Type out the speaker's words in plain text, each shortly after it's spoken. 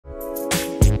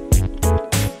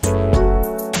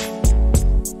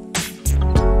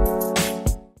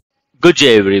Good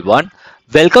day everyone.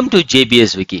 Welcome to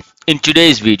JBS Wiki. In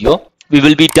today's video, we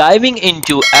will be diving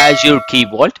into Azure Key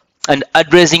Vault and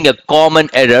addressing a common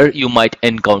error you might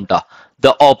encounter.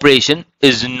 The operation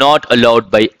is not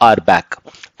allowed by RBAC.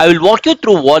 I will walk you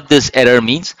through what this error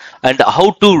means and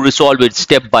how to resolve it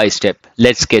step by step.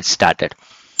 Let's get started.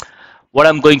 What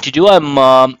I'm going to do,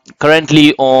 I'm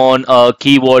currently on a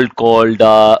key vault called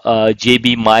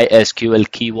JB MySQL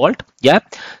Key Vault. Yeah.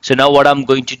 So now what I'm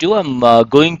going to do, I'm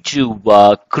going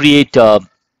to create a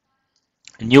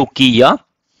new key here.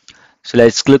 So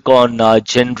let's click on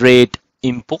generate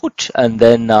import, and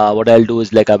then what I'll do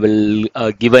is I will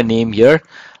give a name here,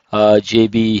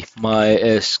 JB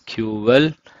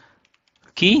MySQL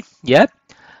key. Yeah.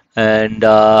 And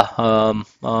I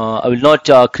will not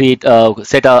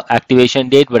set a activation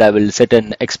date, but I will set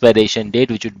an expiration date,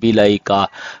 which would be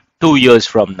 2 years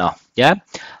from now. Yeah.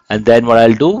 And then what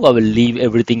I'll do, I will leave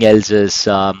everything else as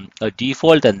a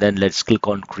default, and then let's click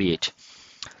on create.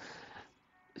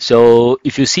 So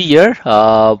if you see here,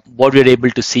 what we're able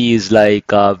to see is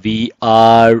we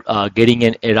are getting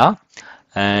an error,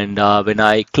 and when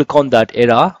I click on that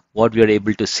error, what we are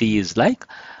able to see is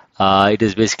it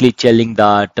is basically telling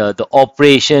that the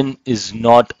operation is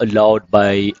not allowed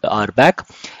by RBAC.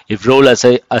 If role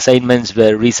assignments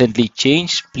were recently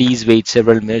changed, please wait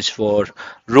several minutes for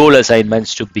role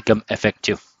assignments to become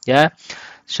effective. Yeah.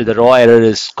 So the raw error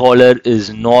is caller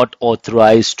is not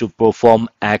authorized to perform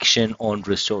action on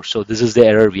resource. So this is the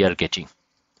error we are getting.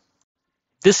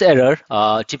 This error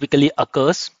typically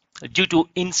occurs due to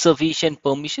insufficient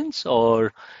permissions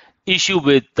or issue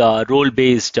with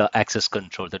role-based access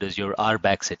control, that is your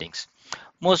RBAC settings.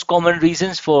 Most common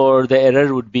reasons for the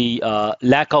error would be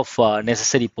lack of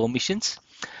necessary permissions,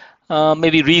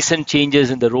 maybe recent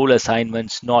changes in the role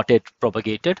assignments not yet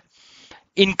propagated,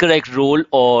 incorrect role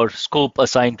or scope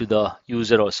assigned to the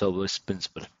user or service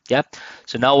principal. Yeah.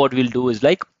 So now what we'll do is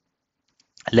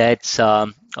let's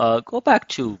go back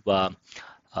to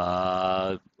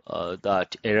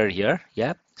that error here.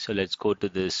 Yeah. So let's go to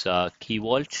this key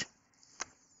vault.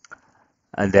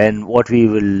 And then what we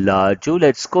will do,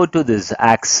 let's go to this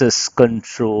access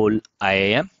control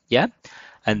IAM. Yeah.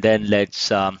 And then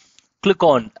let's click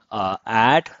on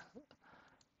add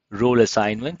role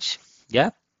assignment. Yeah.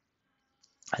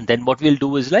 And then what we'll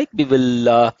do is we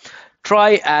will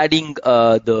try adding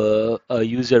the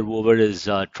user whoever is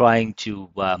trying to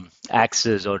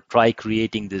access or try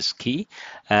creating this key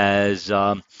as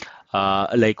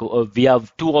we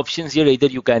have two options here. Either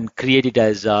you can create it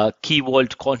as a key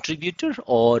vault contributor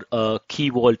or a key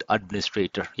vault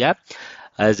administrator. Yeah.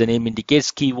 As the name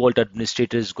indicates, key vault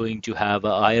administrator is going to have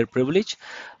a higher privilege.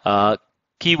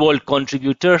 Key vault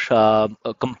contributor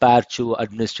compared to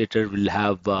administrator will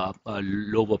have a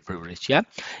lower privilege. Yeah.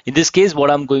 In this case,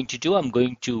 what I'm going to do, I'm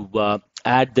going to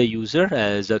add the user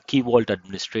as a key vault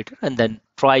administrator and then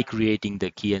try creating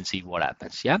the key and see what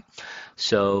happens. Yeah.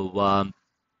 So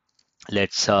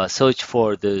let's search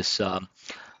for this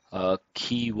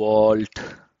key vault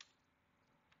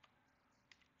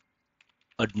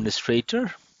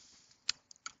administrator.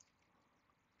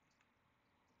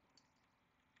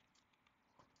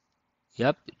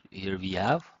 Yep, here we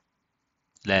have.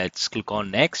 Let's click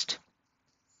on next.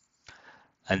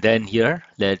 And then here,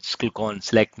 let's click on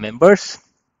select members.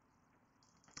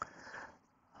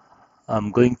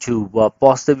 I'm going to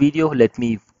pause the video. Let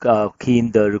me key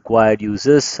in the required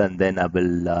users and then I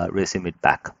will resume it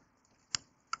back.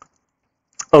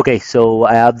 Okay, so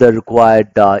I have the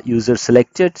required user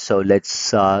selected. So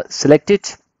let's select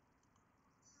it.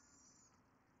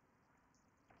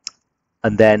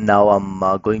 And then now I'm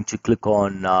going to click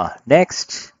on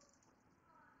next.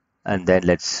 And then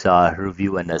let's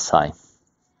review and assign.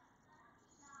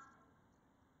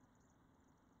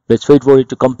 Let's wait for it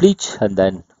to complete and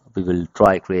then we will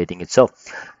try creating it. So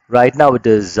right now it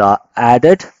is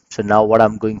added. So now what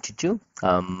I'm going to do,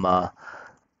 I'm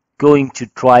going to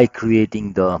try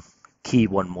creating the key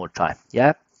one more time.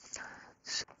 Yeah.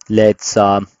 So let's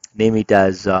name it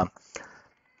as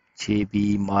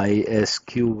JB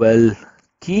MySQL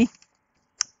key.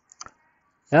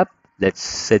 Yep. Let's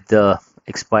set the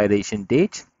expiration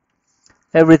date.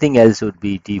 Everything else would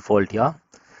be default here.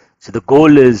 So the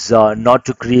goal is not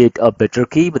to create a better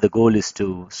key, but the goal is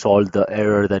to solve the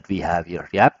error that we have here.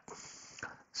 Yep.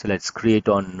 So let's create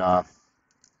on,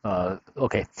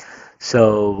 okay.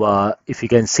 So if you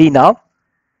can see now,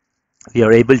 we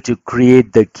are able to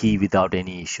create the key without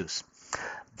any issues.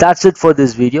 That's it for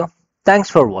this video. Thanks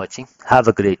for watching. Have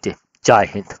a great day. Jai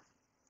Hind.